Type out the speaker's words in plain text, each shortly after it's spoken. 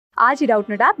आज ही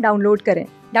Doubtnut app download करें।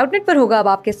 डाउटनट पर होगा अब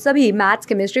आपके सभी मैथ्स,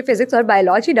 केमिस्ट्री, फिजिक्स और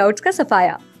बायोलॉजी डाउट्स का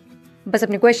सफाया। बस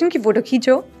अपने क्वेश्चन की फोटो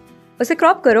खींचो, उसे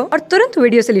क्रॉप करो और तुरंत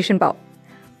वीडियो सोल्यूशन पाओ।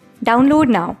 Download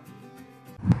now.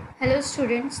 Hello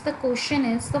students, the question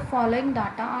is the following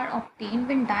data are obtained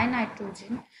when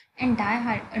dinitrogen and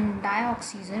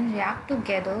dioxygen react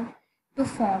together to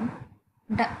form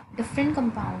different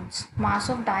compounds. Mass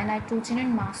of dinitrogen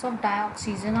and mass of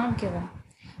dioxygen are given.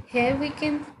 Here we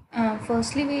can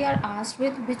firstly we are asked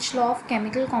with which law of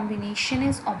chemical combination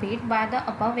is obeyed by the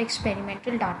above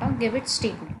experimental data. Give its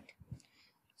statement.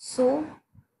 So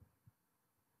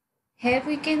here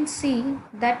we can see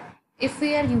that if we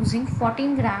are using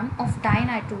 14 gram of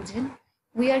dinitrogen,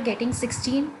 we are getting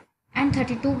 16 and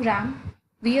 32 gram.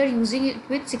 We are using it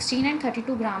with 16 and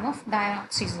 32 gram of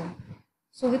dioxygen.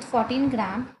 So with 14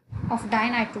 gram of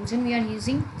dinitrogen, we are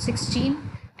using 16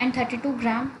 and 32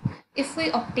 gram. If we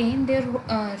obtain their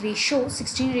ratio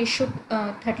 16 ratio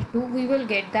 32, we will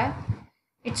get that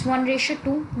it's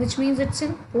 1:2, which means it's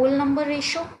in whole number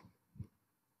ratio.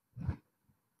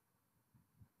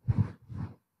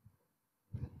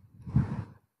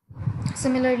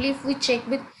 Similarly, if we check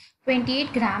with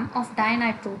 28 gram of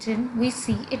dinitrogen, we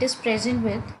see it is present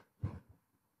with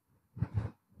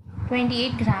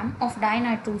 28 gram of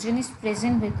dinitrogen is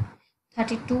present with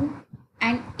 32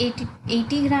 and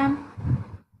 80 gram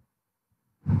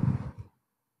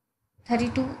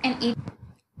 32 and 8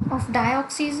 of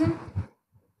dioxygen,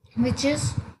 which is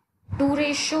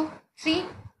 2:3.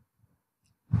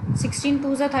 16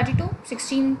 2s are 32,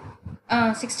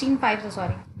 16 5s are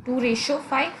sorry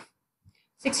 2:5,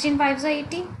 16 5s are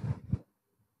 80.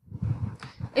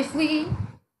 If we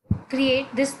create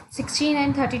this 16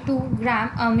 and 32 gram,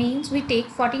 means we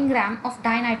take 14 gram of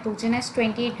dinitrogen as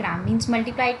 28 gram, means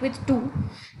multiply it with 2,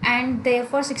 and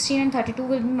therefore 16 and 32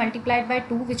 will be multiplied by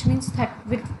 2, which means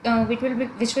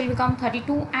which will become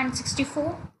 32 and 64,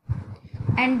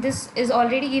 and this is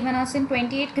already given us in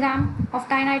 28 gram of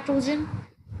dinitrogen,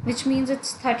 which means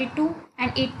it's 32 and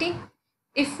 80.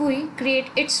 If we create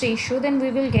its ratio, then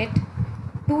we will get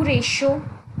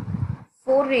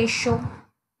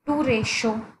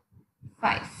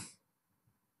 2:4:2:5,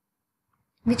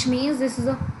 which means this is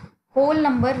a whole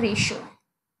number ratio,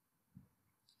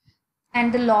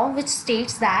 and the law which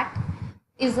states that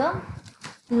is a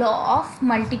law of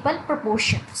multiple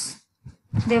proportions.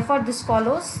 Therefore this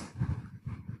follows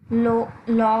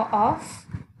law of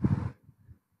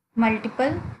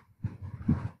multiple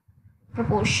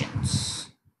proportions,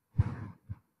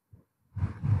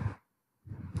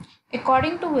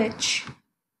 according to which,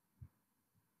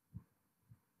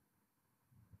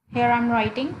 here I am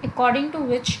writing, according to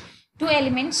which two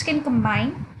elements can combine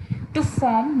to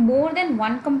form more than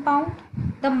one compound.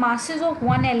 The masses of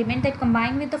one element that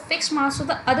combine with the fixed mass of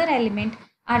the other element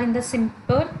are in the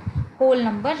simple whole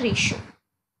number ratio.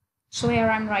 So here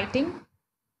I am writing,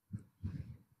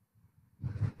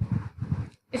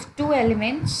 if two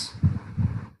elements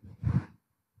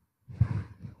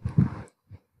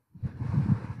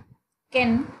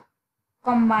can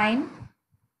combine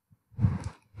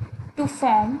to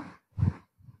form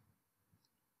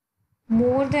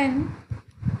more than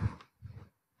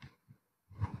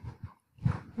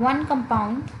one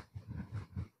compound,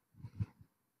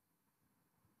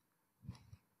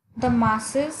 the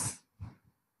masses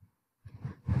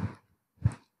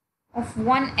of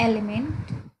one element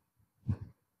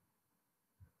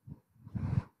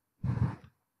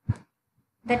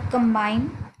that combine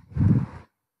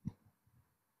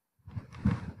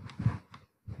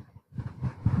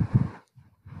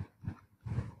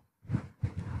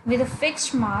with a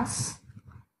fixed mass.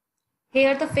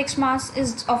 Here the fixed mass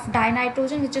is of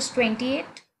dinitrogen, which is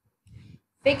 28.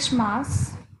 Fixed mass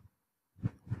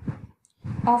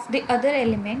of the other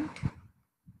element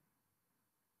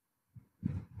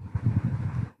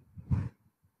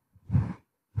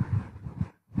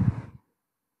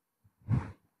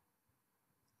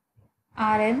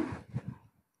are in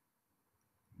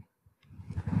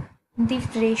the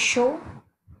ratio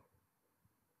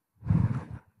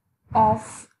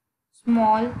of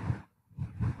small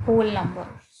whole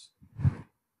numbers,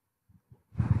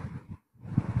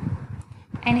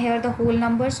 and here the whole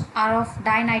numbers are of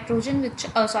dinitrogen, which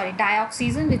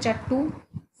dioxygen, which are 2,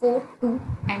 4, 2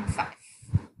 and 5.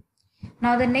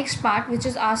 Now the next part which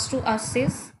is asked to us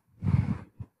is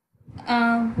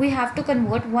we have to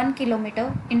convert 1 kilometer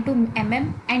into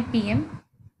mm and pm.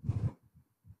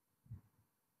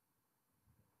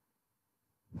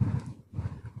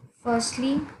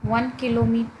 Firstly 1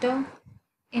 kilometer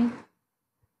in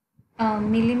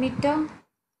millimeter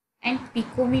and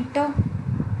picometer.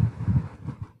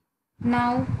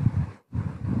 Now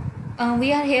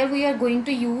we are going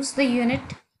to use the unit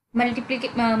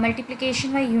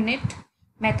multiplication by unit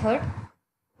method,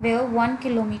 where 1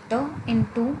 kilometer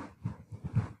into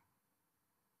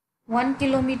 1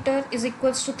 kilometer is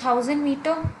equals to 1000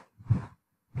 meter,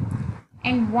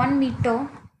 and 1 meter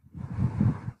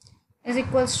is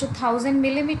equals to 1000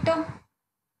 millimeter,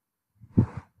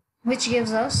 which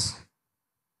gives us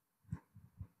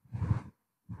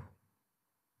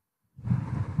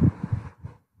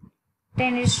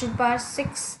 10 raised to the power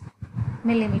 6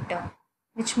 millimeter,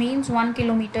 which means 1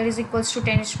 kilometer is equals to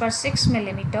 10 raised to the power 6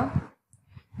 millimeter.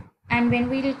 And when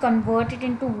we will convert it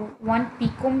into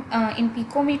in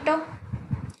picometer,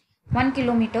 1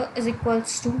 kilometer is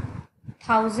equals to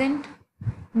 1000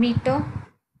 meter,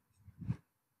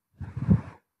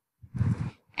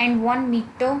 and 1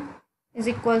 meter is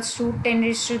equals to 10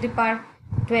 raised to the power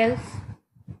 12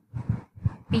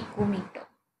 picometer,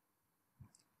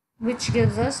 which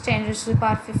gives us 10 raised to the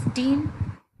power 15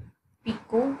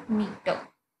 picometer.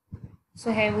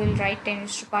 So here we will write 10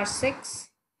 raised to the power 6,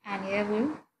 and here we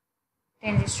will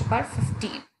 10 raised to the power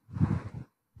 15.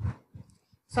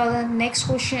 So the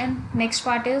next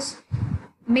part is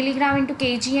milligram into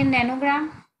kg and nanogram.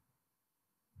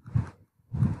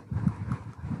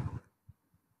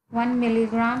 1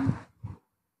 milligram,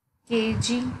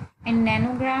 kg and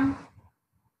nanogram.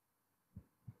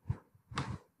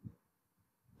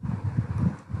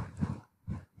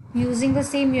 Using the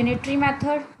same unitary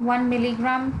method, 1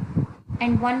 milligram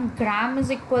and 1 gram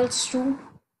is equals to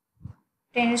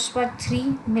 10 raised to the power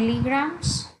 3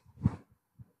 milligrams,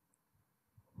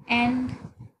 and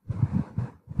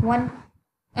 1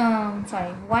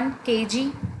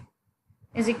 kg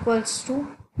is equals to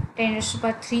 10 raised to the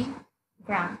power 3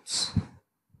 grams.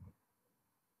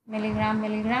 Milligram,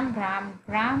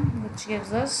 gram, which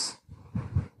gives us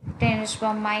 10 raised to the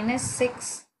power minus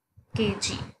 6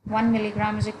 kg. 1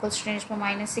 milligram is equals to 10 raised to the power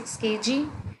minus 6 kg,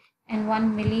 and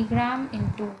 1 milligram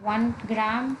into 1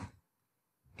 gram,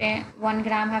 1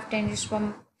 gram have 10 raised to the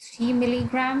power 3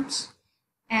 milligrams,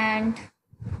 and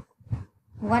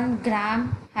 1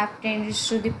 gram have 10 raised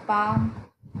to the power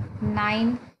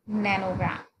 9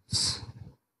 nanograms.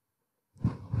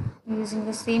 Using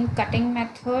the same cutting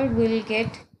method, we will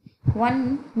get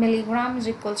 1 milligram is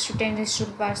equals to 10 raised to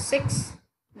the power 6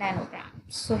 nanograms.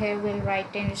 So here we will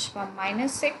write 10 raised to the power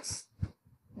minus 6.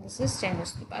 This is 10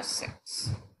 raised to the power 6.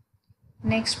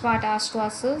 Next part asked to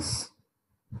us is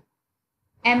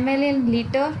ml in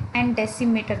liter and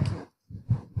decimeter cube.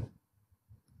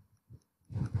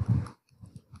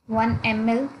 1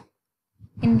 ml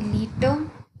in liter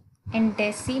and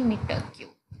decimeter cube.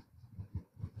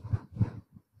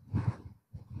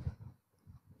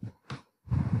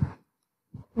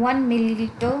 One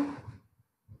milliliter,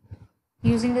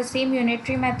 using the same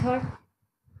unitary method,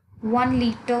 1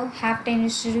 liter have 10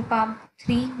 raised to the power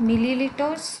 3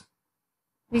 milliliters,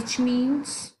 which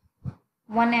means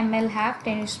 1 ml have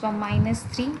 10 raised to the power minus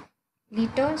 3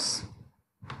 liters,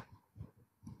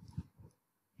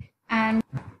 and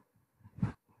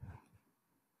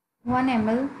 1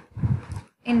 ml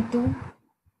into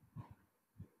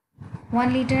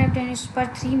 1 liter have 10 raised to the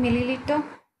power 3 milliliter,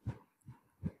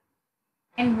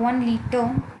 and 1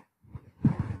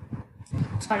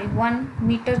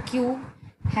 meter cube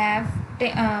have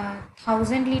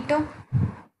 1000 liter,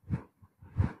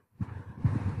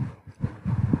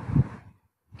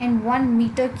 and 1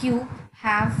 meter cube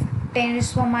have 10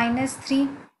 raised to the power minus 3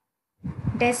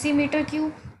 decimeter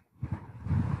cube.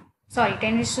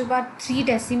 10 raised to the power 3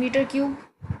 decimeter cube.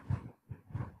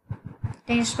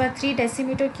 10 raised to the power 3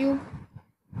 decimeter cube.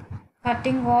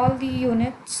 Cutting all the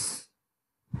units,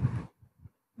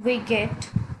 we get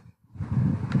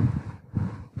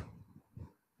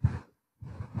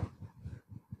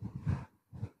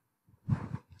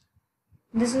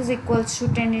this is equals to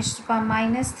 10 raised to the power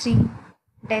minus 3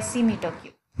 decimeter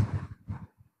cube.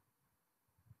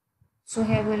 So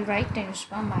here we will write 10 raised to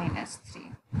the power minus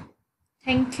 3.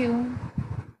 Thank you.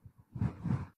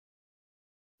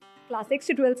 Class 6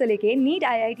 से 12 से लेके NEET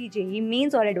IIT JEE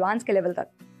mains और advance के level तक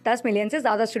 10 million से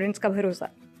ज़्यादा students का भरोसा।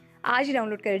 आज ही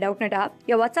डाउनलोड करें डाउटनेट ऐप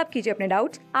या व्हाट्सएप कीजिए अपने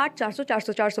डाउट्स 8400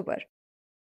 400 400 पर।